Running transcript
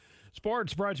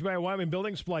Sports brought to you by Wyoming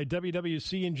Building Supply,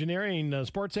 WWC Engineering.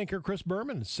 Sports anchor Chris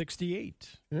Berman,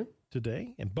 68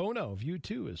 today. And Bono of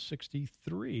U2 is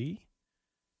 63.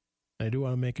 I do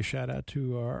want to make a shout out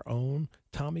to our own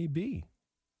Tommy B.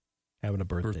 Having a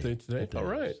birthday today. All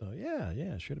right. So, yeah.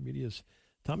 Shredder Media's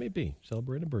Tommy B.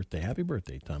 Celebrating a birthday. Happy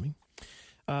birthday, Tommy.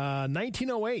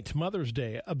 1908, Mother's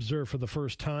Day, observed for the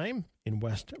first time in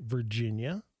West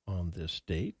Virginia on this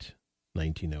date.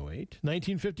 1908.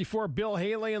 1954, Bill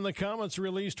Haley and the Comets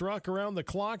released Rock Around the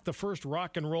Clock, the first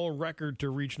rock and roll record to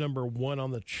reach number 1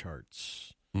 on the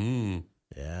charts.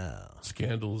 Yeah.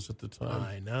 Scandals at the time.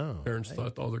 I know. Parents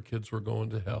thought all their kids were going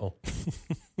to hell.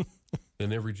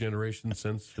 And every generation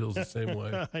since feels the same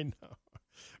way. I know.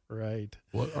 Right.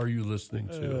 What are you listening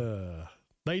to?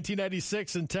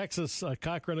 1996 in Texas, a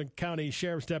Cochran County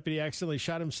Sheriff's deputy accidentally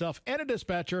shot himself and a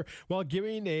dispatcher while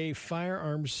giving a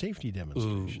firearms safety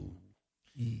demonstration.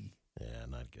 Yeah,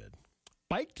 not good.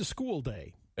 Bike to school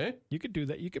day. Eh? You could do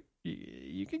that. You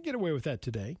could get away with that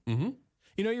today. Mm-hmm.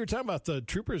 You know, you were talking about the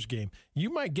Troopers game. You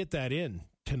might get that in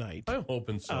tonight. I'm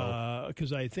hoping so.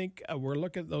 Because I think we're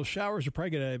looking at those showers are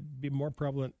probably going to be more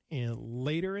prevalent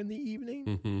later in the evening.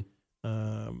 Mm-hmm.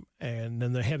 And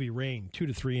then the heavy rain, 2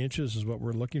 to 3 inches is what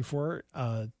we're looking for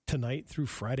tonight through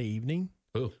Friday evening.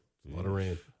 Oh, a lot of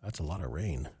rain. That's a lot of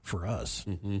rain for us.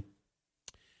 Mm-hmm.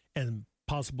 And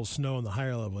possible snow in the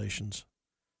higher elevations.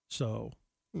 So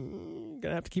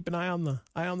gonna have to keep an eye on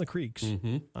the creeks.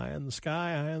 Mm-hmm. Eye on the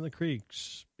sky, eye on the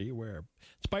creeks. Beware.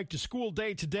 It's Bike to School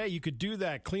Day today. You could do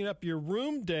that. Clean up your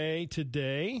room day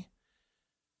today.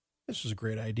 This is a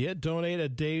great idea. Donate a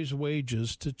day's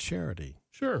wages to charity.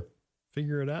 Sure.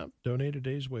 Figure it out. Donate a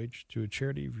day's wage to a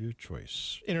charity of your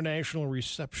choice. International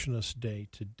Receptionist Day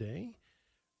today.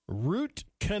 Root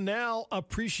Canal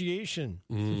Appreciation.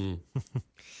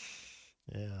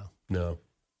 Yeah. No.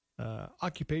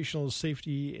 Occupational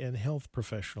Safety and Health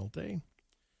Professional Day.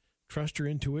 Trust Your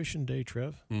Intuition Day,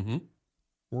 Trev. Mm-hmm.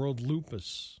 World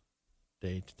Lupus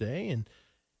Day today.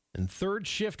 And Third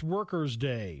Shift Workers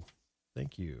Day.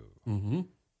 Thank you. Mm-hmm.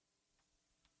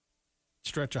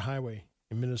 Stretch of Highway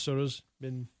in Minnesota's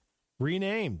been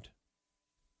renamed.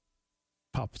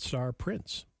 Pop star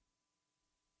Prince.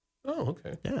 Oh,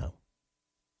 okay. Yeah.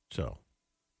 So,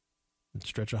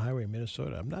 Stretch of Highway in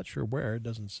Minnesota. I'm not sure where. It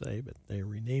doesn't say, but they're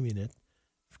renaming it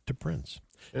to Prince.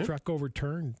 Yeah. Truck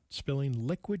overturned, spilling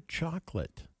liquid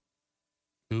chocolate.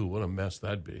 Ooh, what a mess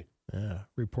that'd be. Yeah.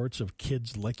 Reports of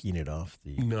kids licking it off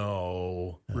the...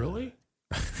 No. Really?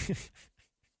 What's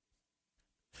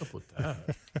up with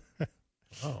that?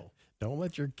 Oh. Don't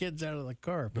let your kids out of the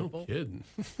car, people. No kidding.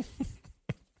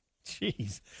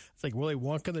 Jeez. It's like Willy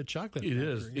Wonka the chocolate It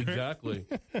factory, is, right? exactly.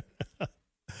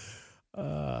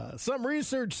 Some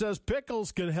research says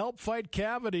pickles can help fight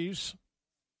cavities.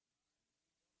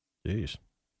 Jeez.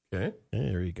 Okay. Yeah,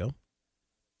 there you go.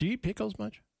 Do you eat pickles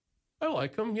much? I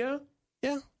like them, yeah.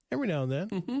 Yeah, every now and then.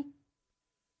 Mm-hmm.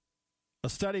 A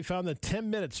study found that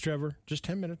 10 minutes, Trevor, just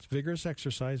 10 minutes, vigorous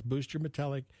exercise boosts your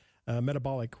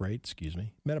metabolic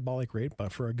rate,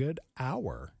 but for a good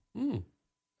hour. Mm.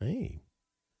 Hey.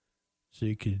 So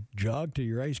you could jog to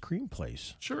your ice cream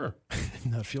place. Sure.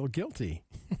 And not feel guilty.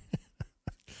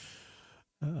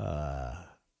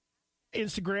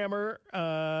 Instagrammer,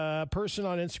 person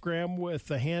on Instagram with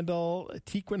the handle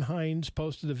Tequin Hines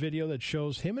posted a video that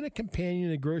shows him and a companion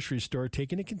in a grocery store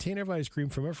taking a container of ice cream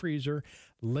from a freezer,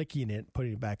 licking it,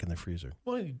 putting it back in the freezer.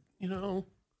 Well, that's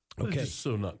Okay. just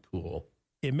so not cool.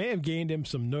 It may have gained him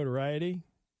some notoriety,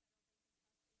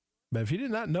 but if you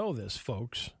did not know this,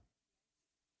 folks,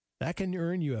 that can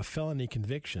earn you a felony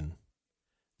conviction.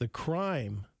 The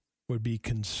crime would be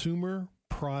consumer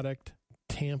product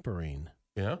tampering.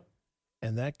 Yeah?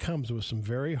 And that comes with some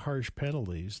very harsh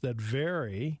penalties that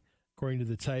vary according to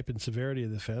the type and severity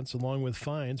of the offense, along with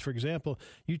fines. For example,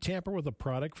 you tamper with a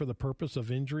product for the purpose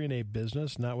of injuring a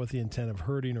business, not with the intent of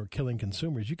hurting or killing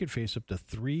consumers, you could face up to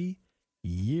 3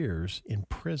 years in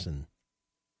prison.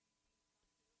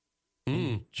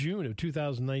 In June of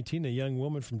 2019, a young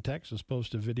woman from Texas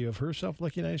posted a video of herself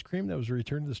licking ice cream that was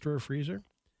returned to the store freezer.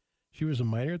 She was a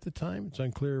minor at the time. It's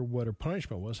unclear what her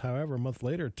punishment was. However, a month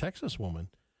later, a Texas woman,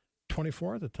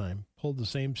 24 at the time, pulled the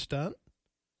same stunt,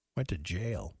 went to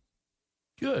jail.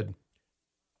 Good.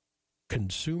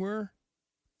 Consumer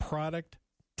product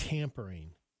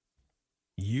tampering.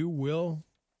 You will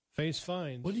face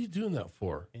fines. What are you doing that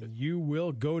for? And you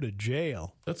will go to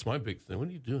jail. That's my big thing. What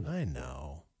are you doing that? I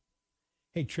know.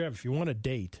 Hey, Trev, if you want a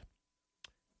date,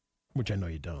 which I know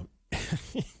you don't,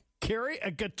 carry a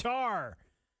guitar.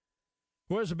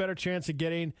 Who has a better chance of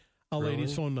getting a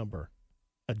lady's phone number?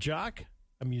 A jock,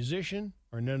 a musician,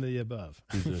 or none of the above?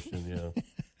 Musician, yeah.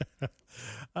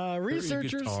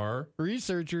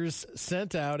 Researchers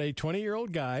sent out a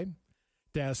 20-year-old guy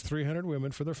to ask 300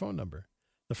 women for their phone number.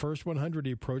 The first 100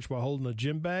 he approached while holding a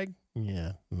gym bag.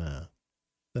 Yeah, nah.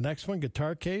 The next one,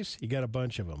 guitar case. He got a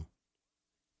bunch of them.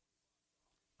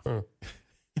 Huh.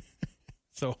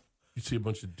 So you see a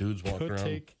bunch of dudes walking go around.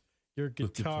 Take your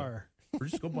guitar. Or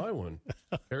just go buy one.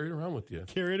 Carry it around with you.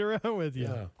 Carry it around with you.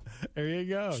 Yeah. There you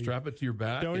go. Strap it to your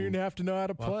back. Don't even have to know how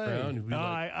to play. Around,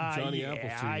 Johnny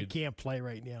Appleseed. I can't play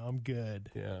right now. I'm good.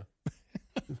 Yeah.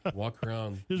 Walk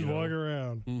around. Just walk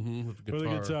around with the with a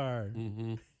guitar.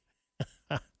 Mm-hmm.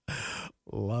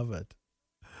 Love it.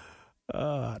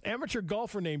 Amateur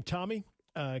golfer named Tommy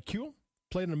Kuehl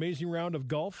played an amazing round of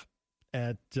golf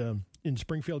at in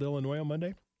Springfield, Illinois on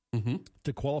Monday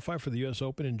to qualify for the U.S.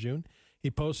 Open in June. He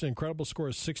posted an incredible score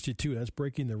of 62. That's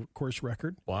breaking the course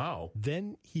record. Wow.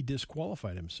 Then he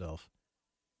disqualified himself.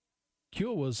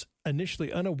 Kuehl was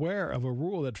initially unaware of a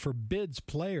rule that forbids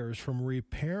players from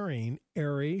repairing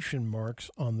aeration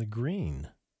marks on the green.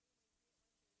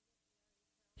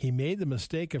 He made the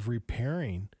mistake of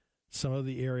repairing some of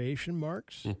the aeration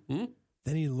marks. Mm-hmm.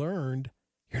 Then he learned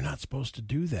you're not supposed to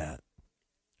do that.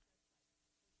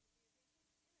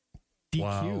 DQ'd.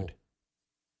 Wow.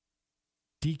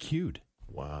 DQ'd.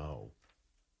 Wow.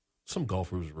 Some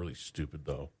golfers are really stupid,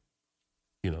 though.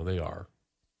 You know, they are.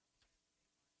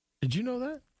 Did you know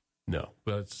that? No,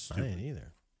 but it's stupid. I didn't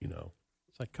either. You know.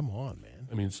 It's like, come on, man.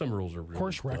 I mean, some rules are really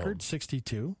course dumb. record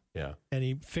 62. Yeah. And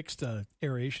he fixed a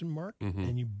aeration mark,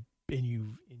 and you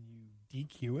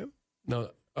DQ him.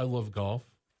 No, I love golf.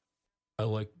 I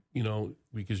like, you know,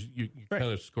 because you kind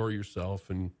of score yourself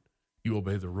and you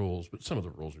obey the rules, but some of the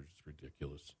rules are just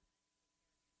ridiculous.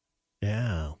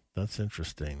 Yeah, that's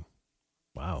interesting.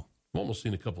 Wow. I've almost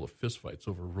seen a couple of fistfights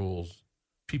over rules.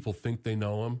 People think they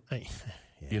know them,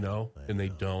 you know, and they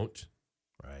don't.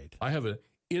 Right. I have an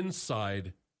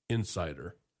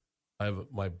insider.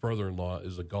 My brother-in-law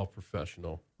is a golf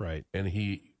professional. Right. And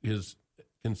he is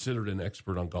considered an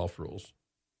expert on golf rules.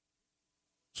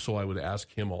 So I would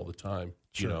ask him all the time,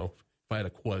 you know, if I had a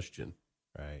question.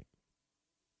 Right.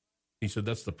 He said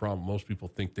that's the problem. Most people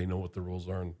think they know what the rules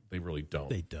are, and they really don't.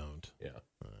 They don't. Yeah.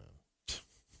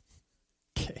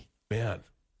 Okay. Man,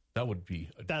 that would be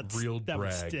a real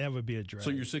drag. That would be a drag.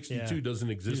 So your 62 doesn't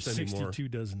exist anymore. 62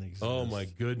 doesn't exist. Oh, my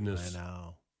goodness. I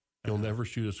know. You'll never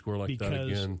shoot a score like that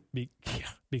again.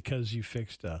 Because you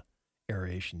fixed a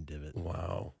aeration divot.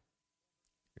 Wow.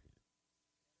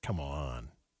 Come on.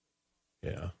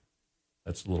 Yeah.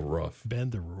 That's a little rough.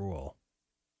 Bend the rule.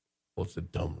 Well, it's a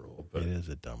dumb rule. But it is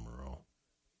a dumb rule.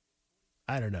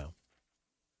 I don't know.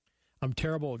 I'm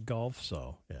terrible at golf,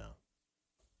 so, yeah.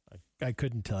 I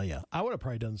couldn't tell you. I would have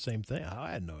probably done the same thing.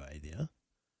 I had no idea.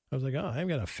 I was like, oh, I'm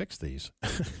going to fix these.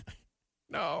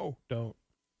 No, don't.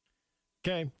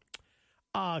 Okay.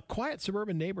 Quiet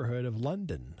suburban neighborhood of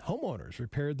London. Homeowners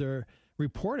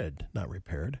reported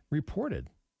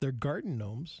their garden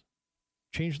gnomes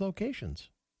changed locations.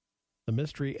 The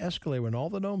mystery escalated when all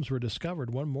the gnomes were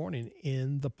discovered one morning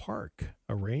in the park,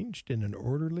 arranged in an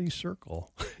orderly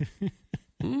circle.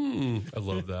 I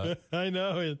love that. I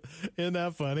know. Isn't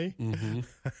that funny? Mm-hmm.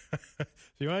 So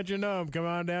you want your gnome, come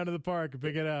on down to the park and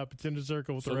pick it up. It's in the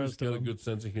circle with the rest of them. Got a good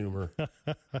sense of humor.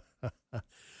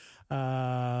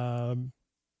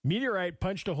 Meteorite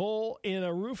punched a hole in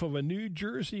a roof of a New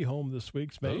Jersey home this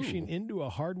week, smashing into a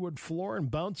hardwood floor and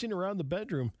bouncing around the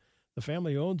bedroom. The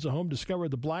family who owns the home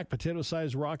discovered the black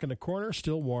potato-sized rock in the corner,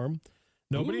 still warm.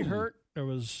 Nobody hurt. There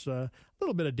was a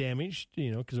little bit of damage,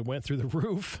 because it went through the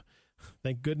roof.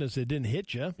 Thank goodness it didn't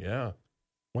hit you. Yeah.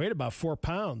 Weighed about 4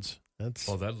 pounds. That'd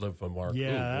leave a mark.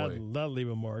 Yeah, that'll leave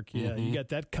a mark. Yeah, You got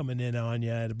that coming in on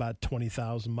you at about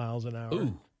 20,000 miles an hour.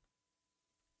 Ooh.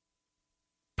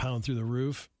 Pound through the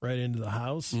roof, right into the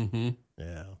house. Mm-hmm.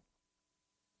 Yeah.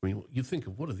 I mean, you think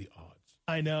of what are the odds?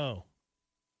 I know.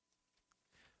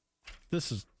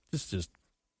 This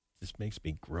makes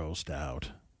me grossed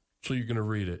out. So you're going to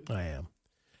read it? I am.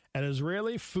 An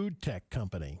Israeli food tech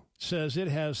company says it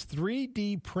has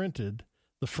 3D printed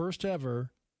the first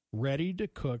ever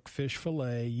ready-to-cook fish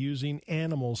fillet using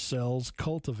animal cells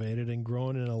cultivated and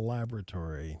grown in a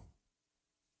laboratory.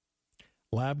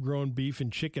 Lab-grown beef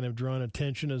and chicken have drawn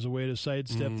attention as a way to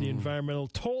sidestep the environmental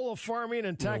toll of farming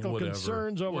and tackle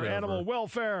concerns over animal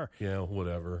welfare. Yeah,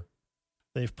 whatever.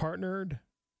 They've partnered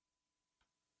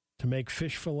to make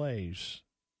fish fillets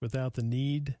without the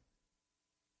need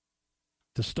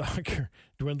to stock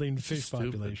dwindling fish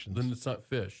populations. Then it's not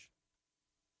fish.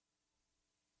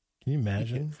 Can you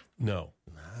imagine? No.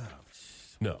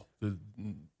 No.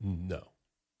 No.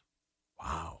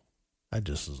 Wow. I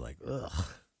just was like, ugh.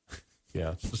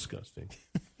 Yeah, it's disgusting.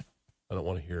 I don't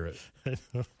want to hear it.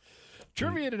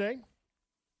 Trivia today.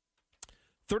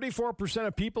 34%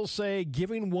 of people say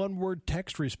giving one-word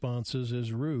text responses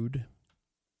is rude.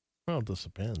 Well, this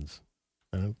depends.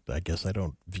 I guess I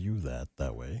don't view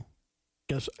that way.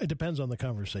 Guess it depends on the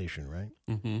conversation, right?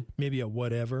 Mm-hmm. Maybe a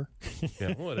whatever.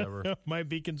 Yeah, whatever. Might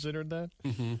be considered that.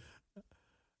 Mm-hmm.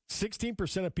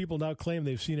 16% of people now claim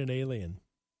they've seen an alien.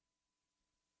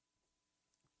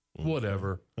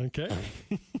 Whatever. Okay.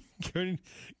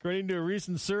 According to a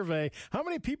recent survey, how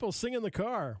many people sing in the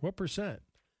car? What percent?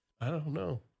 I don't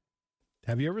know.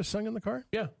 Have you ever sung in the car?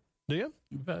 Yeah. Do you?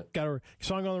 You bet. Got a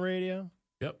song on the radio?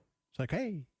 Yep. It's like,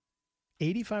 hey,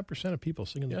 85% of people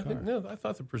sing in the car. I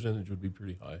thought the percentage would be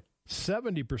pretty high.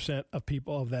 70% of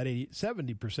people of that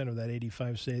 70% of that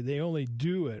 85 say they only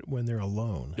do it when they're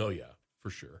alone. Oh, yeah, for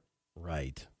sure.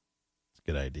 Right. It's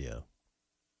a good idea.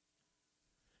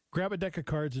 Grab a deck of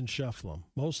cards and shuffle them.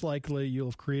 Most likely, you'll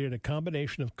have created a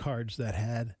combination of cards that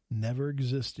had never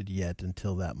existed yet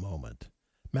until that moment.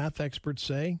 Math experts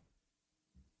say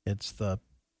it's the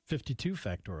 52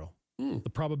 factorial.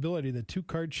 The probability that two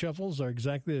card shuffles are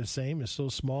exactly the same is so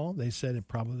small, they said it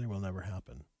probably will never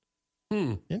happen.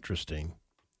 Interesting.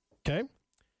 Okay.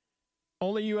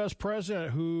 Only U.S.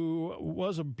 president who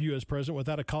was a U.S. president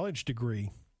without a college degree.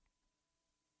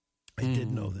 I did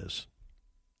know this.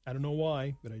 I don't know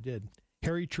why, but I did.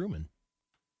 Harry Truman.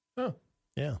 Oh.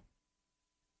 Yeah.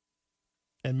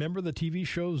 And remember the TV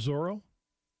show Zorro?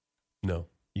 No.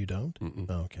 You don't?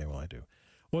 Okay, well, I do.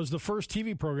 Was the first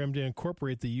TV program to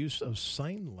incorporate the use of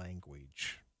sign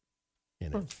language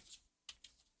in it.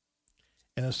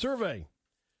 And a survey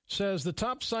says the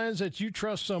top signs that you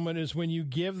trust someone is when you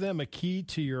give them a key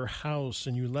to your house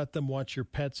and you let them watch your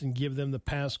pets and give them the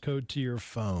passcode to your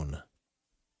phone.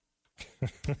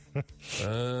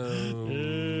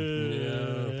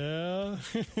 Yeah.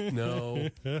 No.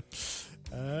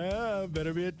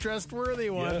 Better be a trustworthy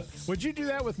one. Yes. Would you do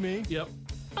that with me? Yep.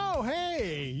 Oh,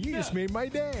 hey, you just made my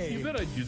day. You bet I'd do